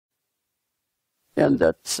And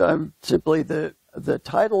that's simply the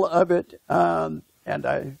title of it. And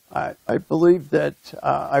I believe that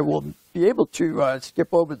I will be able to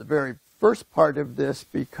skip over the very first part of this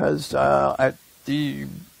because the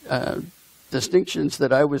distinctions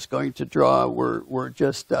that I was going to draw were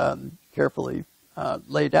just carefully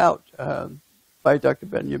laid out by Dr.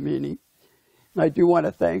 Benyamini. And I do want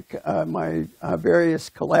to thank my various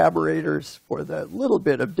collaborators for the little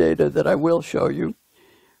bit of data that I will show you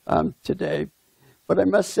today. But I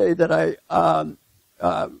must say that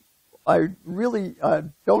I really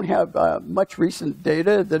don't have much recent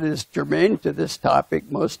data that is germane to this topic.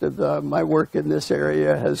 Most of my work in this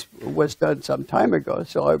area was done some time ago.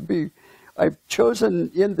 So I've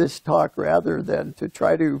chosen in this talk, rather than to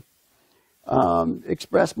try to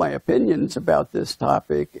express my opinions about this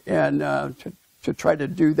topic, and to try to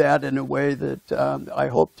do that in a way that I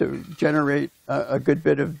hope to generate a good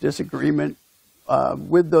bit of disagreement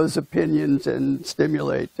with those opinions and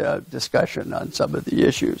stimulate discussion on some of the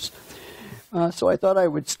issues. So I thought I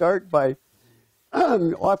would start by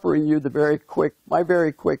offering you my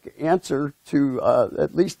very quick answer to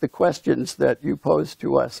at least the questions that you posed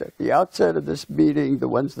to us at the outset of this meeting, the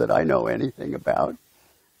ones that I know anything about.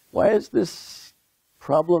 Why has this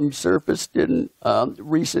problem surfaced in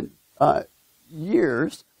recent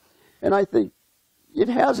years? And I think it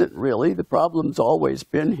hasn't really. The problem's always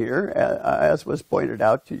been here, as was pointed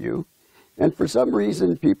out to you. And for some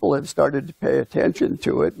reason, people have started to pay attention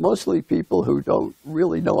to it, mostly people who don't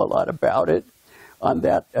really know a lot about it.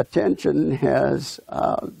 That attention has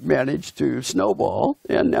managed to snowball,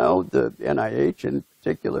 and now the NIH in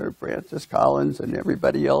particular, Francis Collins and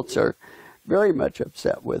everybody else are very much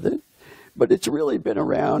upset with it. But it's really been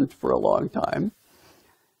around for a long time.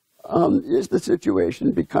 Is the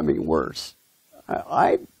situation becoming worse?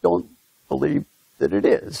 I don't believe that it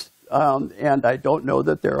is. And I don't know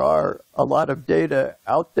that there are a lot of data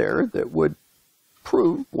out there that would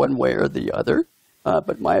prove one way or the other.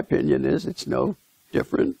 But my opinion is it's no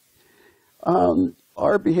different.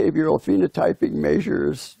 Our behavioral phenotyping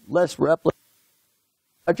measures less replicable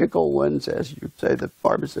ones, as you say, the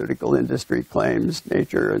pharmaceutical industry claims,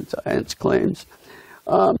 nature and science claims.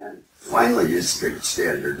 And finally, is strict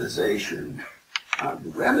standardization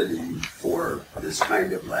the remedy for this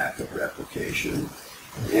kind of lack of replication?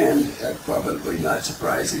 And probably not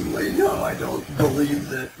surprisingly, no, I don't believe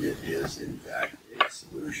that it is, in fact, a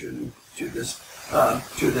solution to this,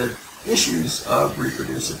 to the issues of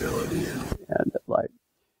reproducibility and life.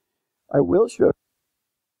 I will show a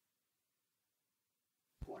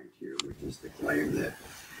point here, which is the claim that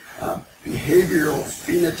behavioral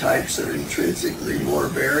phenotypes are intrinsically more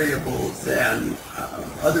variable than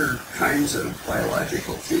other kinds of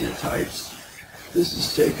biological phenotypes. This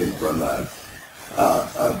is taken from a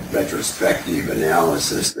retrospective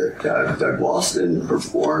analysis that Doug Walston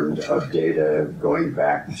performed of data going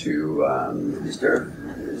back to, is there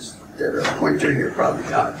a pointer here? Probably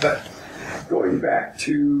not, but going back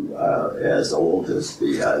to as old as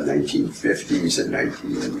the 1950s and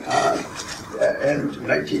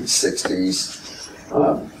 1960s,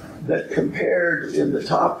 that compared in the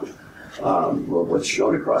top, well, what's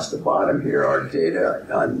shown across the bottom here are data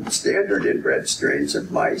on standard inbred strains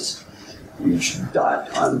of mice. Each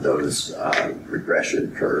dot on those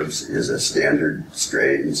regression curves is a standard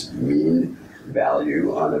strain's mean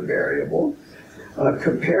value on a variable,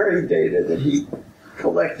 comparing data that he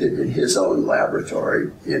collected in his own laboratory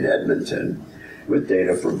in Edmonton with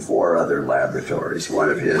data from 4 other laboratories, one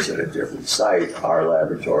of his at a different site, our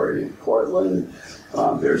laboratory in Portland.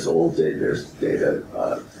 There's data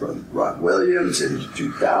from Ron Williams in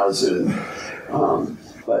 2000.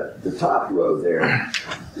 But the top row there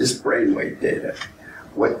is brain weight data.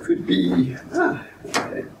 What could be,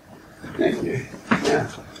 okay, thank you, yeah.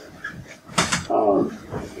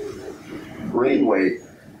 Brain weight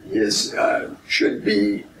should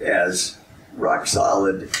be as rock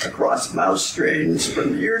solid across mouse strains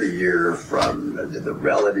from year to year, from the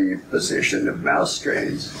relative position of mouse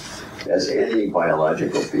strains, as any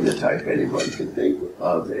biological phenotype anyone can think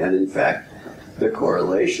of. And in fact, the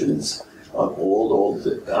correlations of old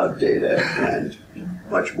data and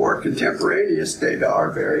much more contemporaneous data are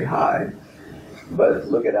very high. But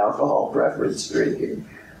look at alcohol preference drinking.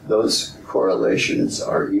 Those correlations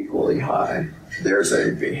are equally high. There's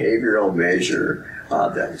a behavioral measure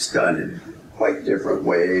that's done in quite different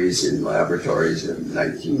ways in laboratories in the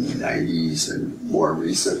 1990s and more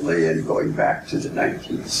recently and going back to the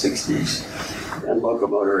 1960s, and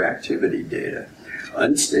locomotor activity data.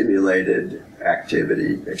 Unstimulated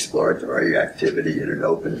activity, exploratory activity in an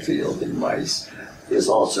open field in mice is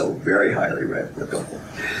also very highly replicable.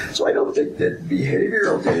 So I don't think that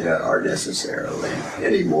behavioral data are necessarily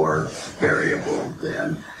any more variable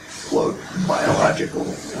than, quote, biological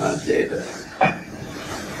data.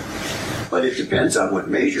 But it depends on what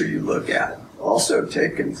measure you look at. Also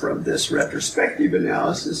taken from this retrospective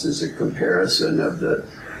analysis is a comparison of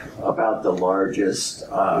about the largest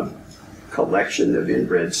collection of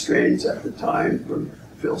inbred strains at the time from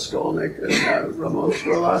Phil Skolnick and Ramon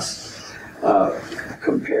Rojas,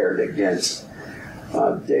 compared against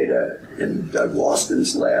data in Doug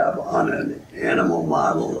Walston's lab on an animal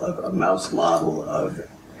model, a mouse model of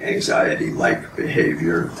anxiety-like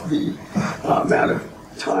behavior, the amount of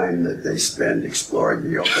time that they spend exploring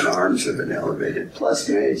the open arms of an elevated plus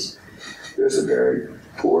mace. There's a very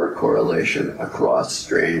poor correlation across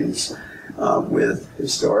strains with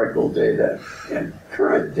historical data and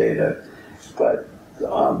current data, but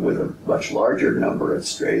with a much larger number of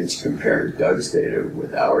strains comparing Doug's data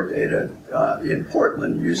with our data in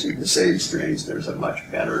Portland using the same strains, there's a much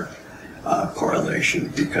better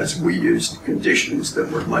correlation because we used conditions that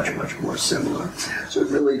were much, much more similar. So it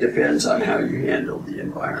really depends on how you handle the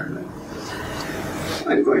environment.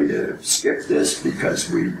 I'm going to skip this because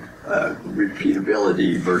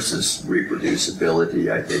repeatability versus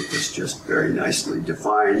reproducibility, I think, is just very nicely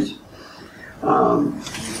defined.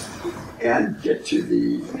 And get to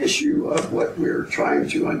the issue of what we're trying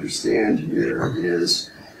to understand here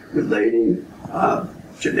is relating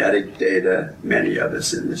genetic data, many of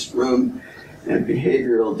us in this room, and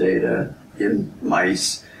behavioral data in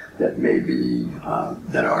mice that may be,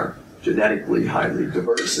 that are genetically highly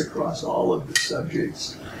diverse across all of the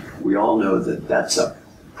subjects. We all know that that's a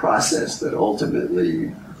process that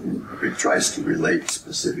ultimately tries to relate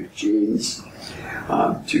specific genes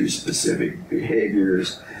to specific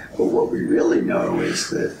behaviors. But what we really know is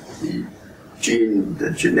that the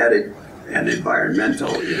genetic and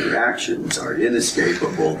environmental interactions are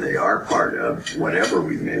inescapable. They are part of whatever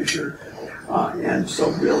we measure. And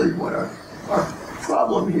so really what our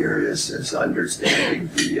problem here is understanding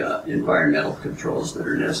the environmental controls that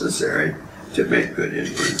are necessary to make good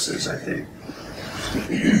inferences, I think.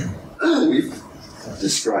 We've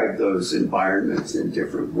described those environments in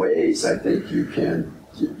different ways. I think you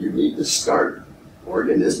need to start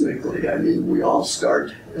organismically. I mean, we all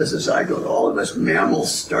start as a zygote. All of us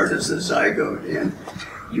mammals start as a zygote, and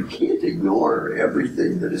you can't ignore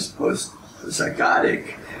everything that is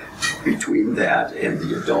post-zygotic between that and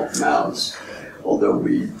the adult mouse, although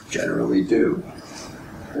we generally do.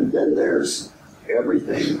 And then there's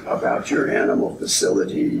everything about your animal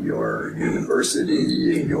facility, your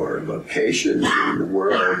university, your location in the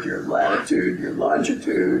world, your latitude, your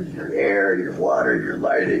longitude, your air, your water, your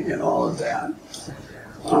lighting, and all of that.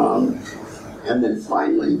 And then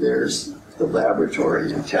finally, there's the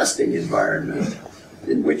laboratory and testing environment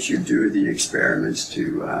in which you do the experiments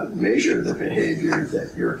to measure the behavior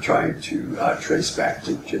that you're trying to trace back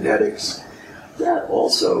to genetics. That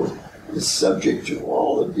also is subject to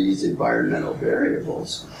all of these environmental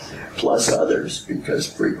variables, plus others, because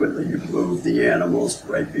frequently you move the animals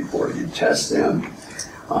right before you test them.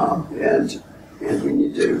 And we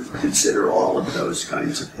need to consider all of those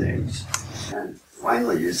kinds of things. And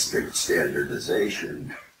finally is strict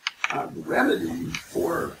standardization. The remedy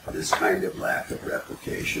for this kind of lack of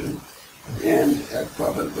replication, and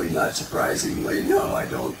probably not surprisingly, no, I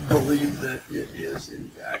don't believe that it is in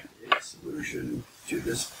fact a solution to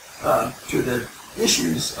this, to the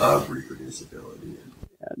issues of reproducibility.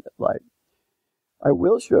 And like, I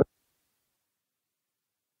will show a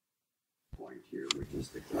point here, which is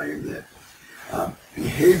the claim that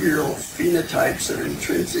behavioral phenotypes are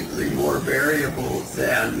intrinsically more variable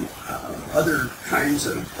than other kinds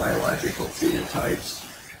of biological phenotypes.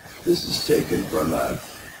 This is taken from a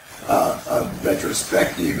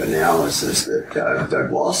retrospective analysis that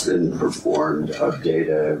Doug Walston performed of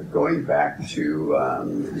data going back to,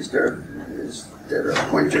 is there a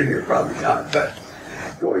pointer here? Probably not, but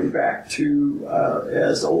going back to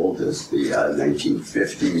as old as the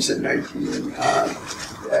 1950s and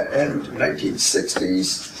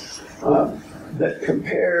 1960s, that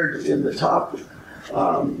compared in the top,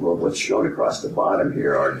 well, what's shown across the bottom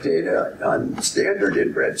here are data on standard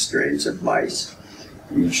inbred strains of mice.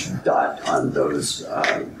 Each dot on those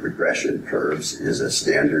regression curves is a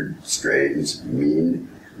standard strain's mean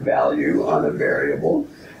value on a variable,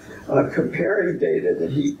 comparing data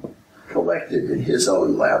that he collected in his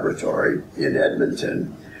own laboratory in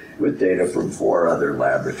Edmonton with data from 4 other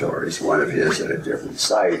laboratories, one of his at a different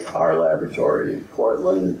site, our laboratory in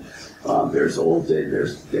Portland. There's old data,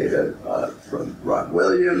 there's data from Ron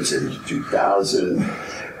Williams in 2000.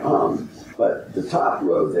 But the top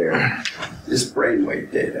row there is brain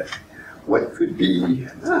weight data. What could be,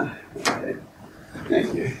 okay,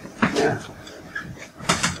 thank you, yeah.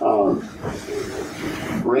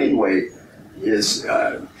 Brain weight is,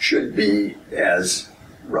 should be as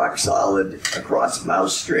rock solid across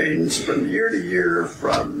mouse strains from year to year,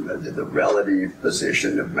 from the relative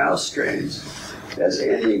position of mouse strains as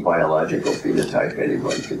any biological phenotype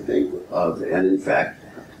anyone can think of. And in fact,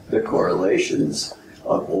 the correlations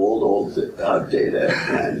of old data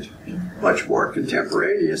and much more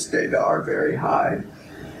contemporaneous data are very high.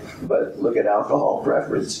 But look at alcohol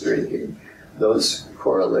preference drinking. Those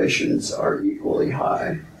correlations are equally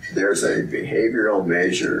high. There's a behavioral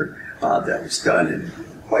measure that was done in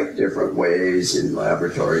quite different ways in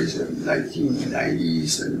laboratories in the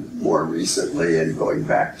 1990s and more recently and going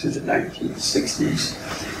back to the 1960s,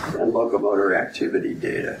 and locomotor activity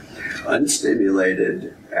data.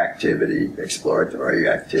 Unstimulated activity, exploratory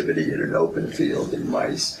activity in an open field in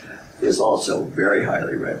mice is also very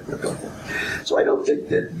highly replicable. So I don't think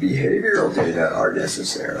that behavioral data are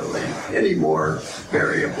necessarily any more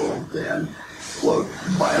variable than, quote,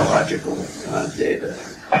 biological data.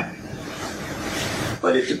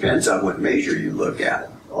 But it depends on what measure you look at.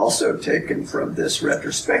 Also taken from this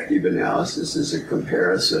retrospective analysis is a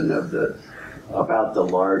comparison of about the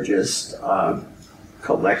largest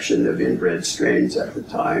collection of inbred strains at the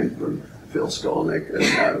time from Phil Skolnick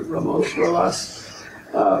and Ramon Rojas,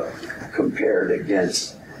 compared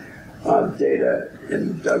against data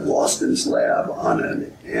in Doug Walston's lab on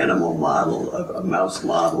an animal model, a mouse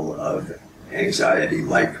model of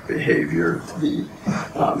anxiety-like behavior, the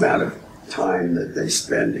amount of time that they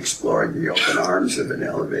spend exploring the open arms of an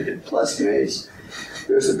elevated plus mace.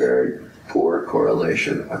 There's a very poor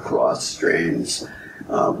correlation across strains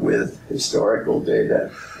with historical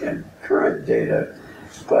data and current data,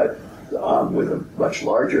 but with a much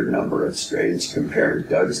larger number of strains comparing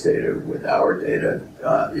Doug's data with our data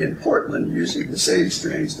in Portland using the same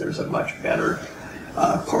strains, there's a much better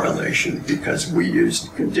correlation because we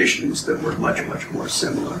used conditions that were much, much more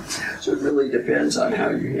similar. So it really depends on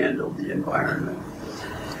how you handle the environment.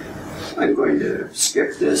 I'm going to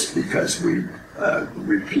skip this because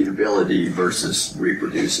repeatability versus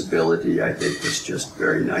reproducibility, I think, was just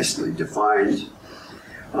very nicely defined.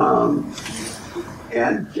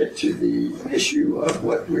 And get to the issue of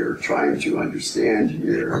what we're trying to understand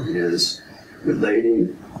here is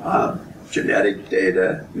relating genetic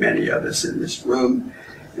data, many of us in this room,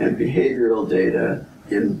 and behavioral data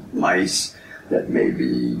in mice that may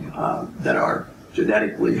be, that are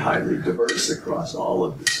genetically highly diverse across all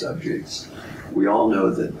of the subjects. We all know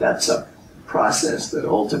that that's a process that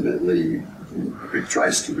ultimately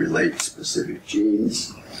tries to relate specific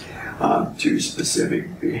genes to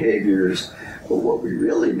specific behaviors. But what we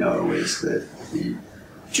really know is that the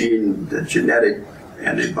genetic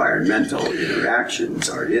and environmental interactions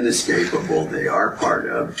are inescapable. They are part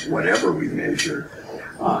of whatever we measure.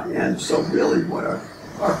 And so really what our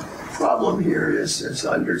problem here is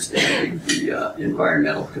understanding the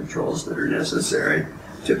environmental controls that are necessary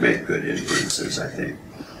to make good inferences, I think.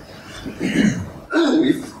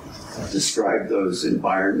 We've described those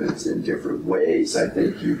environments in different ways. I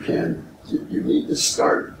think you need to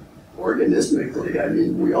start organismically. I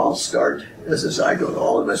mean, we all start as a zygote.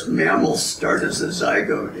 All of us mammals start as a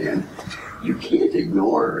zygote, and you can't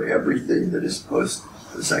ignore everything that is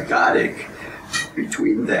post-zygotic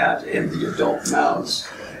between that and the adult mouse,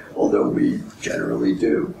 although we generally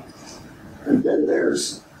do. And then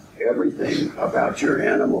there's everything about your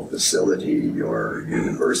animal facility, your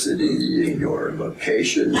university, your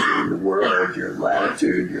location in the world, your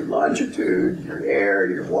latitude, your longitude, your air,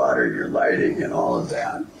 your water, your lighting, and all of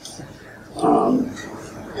that.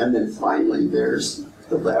 And then finally, there's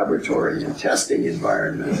the laboratory and testing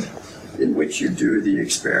environment in which you do the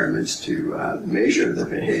experiments to measure the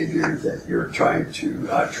behavior that you're trying to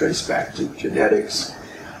trace back to genetics.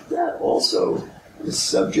 That also is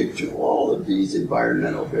subject to all of these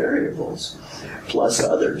environmental variables, plus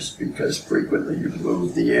others, because frequently you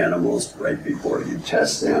move the animals right before you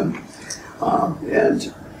test them.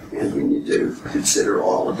 And we need to consider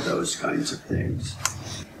all of those kinds of things.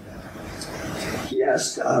 He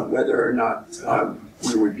asked whether or not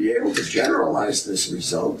we would be able to generalize this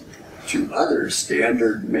result to other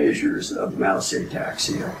standard measures of mouse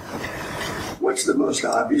ataxia. What's the most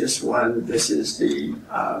obvious one? This is the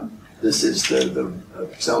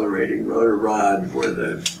accelerating rotor rod, where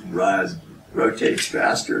the rod rotates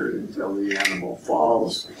faster until the animal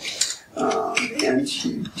falls. And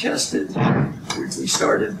he tested. We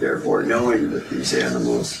started, therefore, knowing that these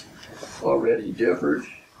animals already differed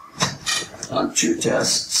on 2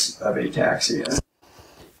 tests of ataxia.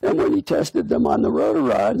 And when he tested them on the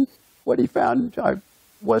rotarod, what he found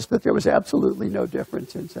was that there was absolutely no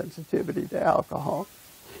difference in sensitivity to alcohol.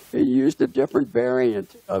 He used a different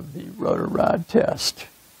variant of the rotarod test.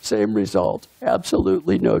 Same result,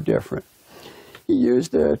 absolutely no different. He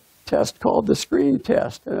used a test called the screen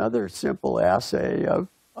test, another simple assay of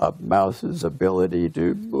mouse's ability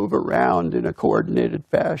to move around in a coordinated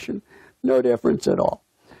fashion. No difference at all.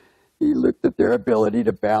 He looked at their ability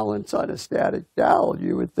to balance on a static dowel.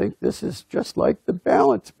 You would think this is just like the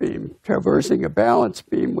balance beam, traversing a balance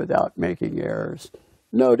beam without making errors.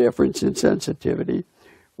 No difference in sensitivity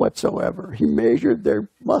whatsoever. He measured their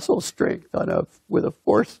muscle strength with a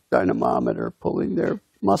force dynamometer, pulling their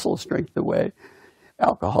muscle strength away.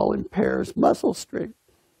 Alcohol impairs muscle strength.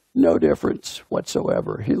 No difference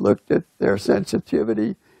whatsoever. He looked at their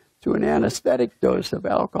sensitivity to an anesthetic dose of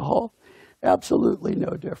alcohol. Absolutely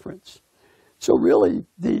no difference. So really,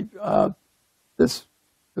 the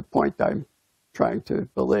point I'm trying to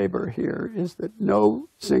belabor here is that no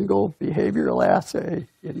single behavioral assay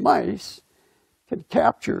in mice can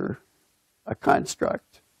capture a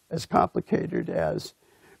construct as complicated as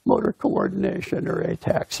motor coordination or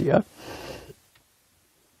ataxia.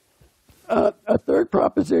 A third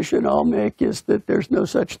proposition I'll make is that there's no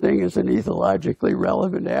such thing as an ethologically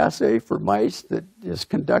relevant assay for mice that is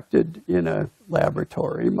conducted in a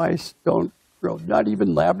laboratory. Mice don't grow, not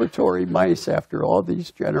even laboratory mice after all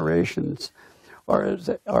these generations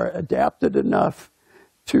are adapted enough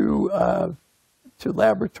to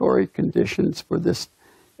laboratory conditions for this,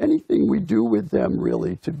 anything we do with them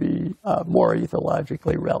really to be more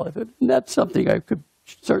ethologically relevant. And that's something I could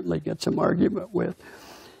certainly get some argument with.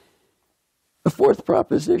 The fourth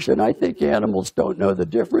proposition, I think animals don't know the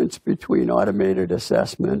difference between automated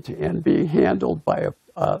assessment and being handled by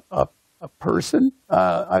a person.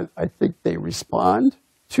 I think they respond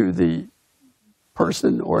to the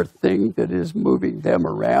person or thing that is moving them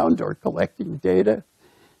around or collecting data.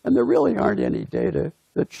 And there really aren't any data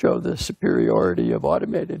that show the superiority of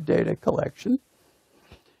automated data collection.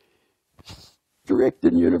 Strict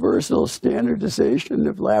and universal standardization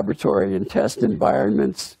of laboratory and test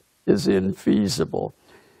environments is infeasible.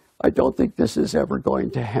 I don't think this is ever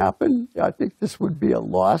going to happen. I think this would be a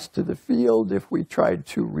loss to the field if we tried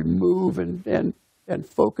to remove and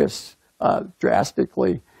focus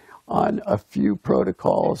drastically on a few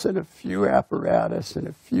protocols and a few apparatus and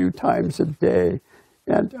a few times a day,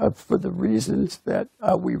 and for the reasons that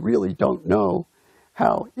we really don't know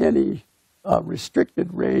how any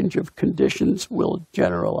restricted range of conditions will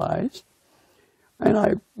generalize. And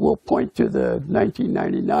I will point to the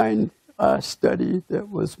 1999 study that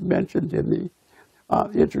was mentioned in the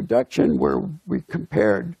introduction, where we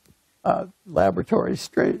compared inbred laboratory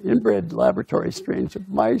strains of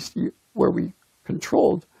mice, where we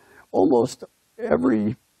controlled almost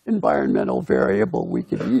every environmental variable we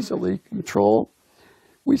could easily control.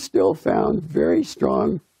 We still found very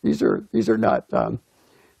strong, these are not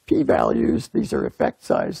p-values, these are effect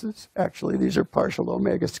sizes. Actually, these are partial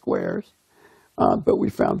omega squares. But we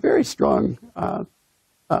found very strong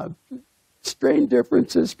strain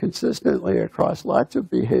differences consistently across lots of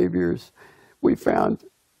behaviors. We found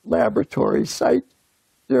laboratory site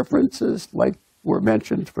differences, like were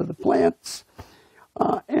mentioned for the plants.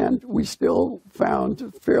 And we still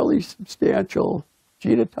found fairly substantial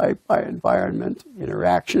genotype by environment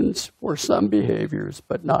interactions for some behaviors,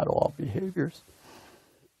 but not all behaviors.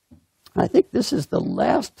 I think this is the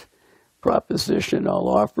last proposition I'll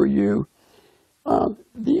offer you.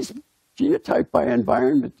 These genotype by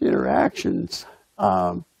environment interactions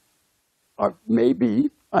may be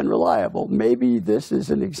unreliable. Maybe this is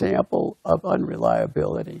an example of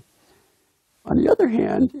unreliability. On the other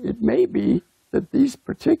hand, it may be that these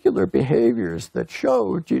particular behaviors that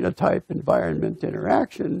show genotype environment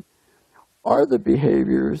interaction are the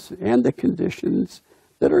behaviors and the conditions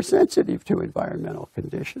that are sensitive to environmental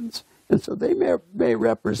conditions. And so they may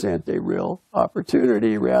represent a real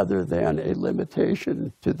opportunity rather than a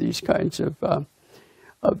limitation to these kinds of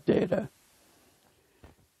data.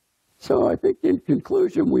 So I think in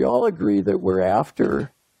conclusion, we all agree that we're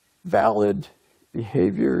after valid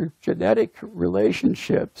behavior genetic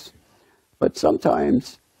relationships, but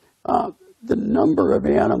sometimes the number of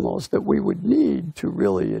animals that we would need to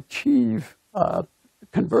really achieve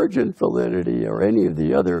convergent validity or any of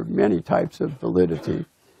the other many types of validity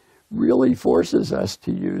really forces us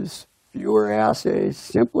to use fewer assays,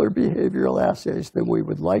 simpler behavioral assays than we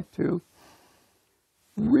would like to.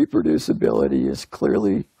 Reproducibility is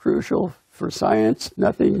clearly crucial for science.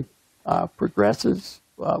 Nothing progresses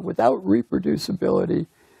without reproducibility,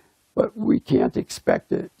 but we can't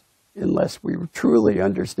expect it unless we truly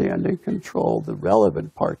understand and control the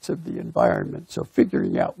relevant parts of the environment. So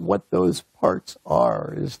figuring out what those parts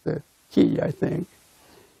are is the key, I think.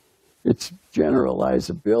 It's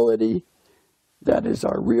generalizability. That is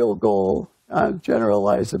our real goal.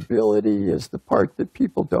 Generalizability is the part that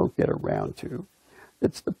people don't get around to.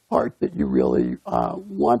 It's the part that you really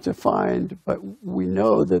want to find, but we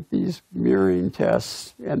know that these mirroring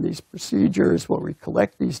tests and these procedures where we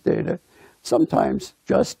collect these data sometimes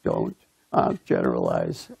just don't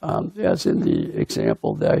generalize, as in the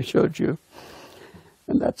example that I showed you.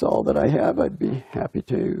 And that's all that I have. I'd be happy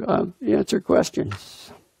to answer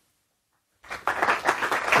questions.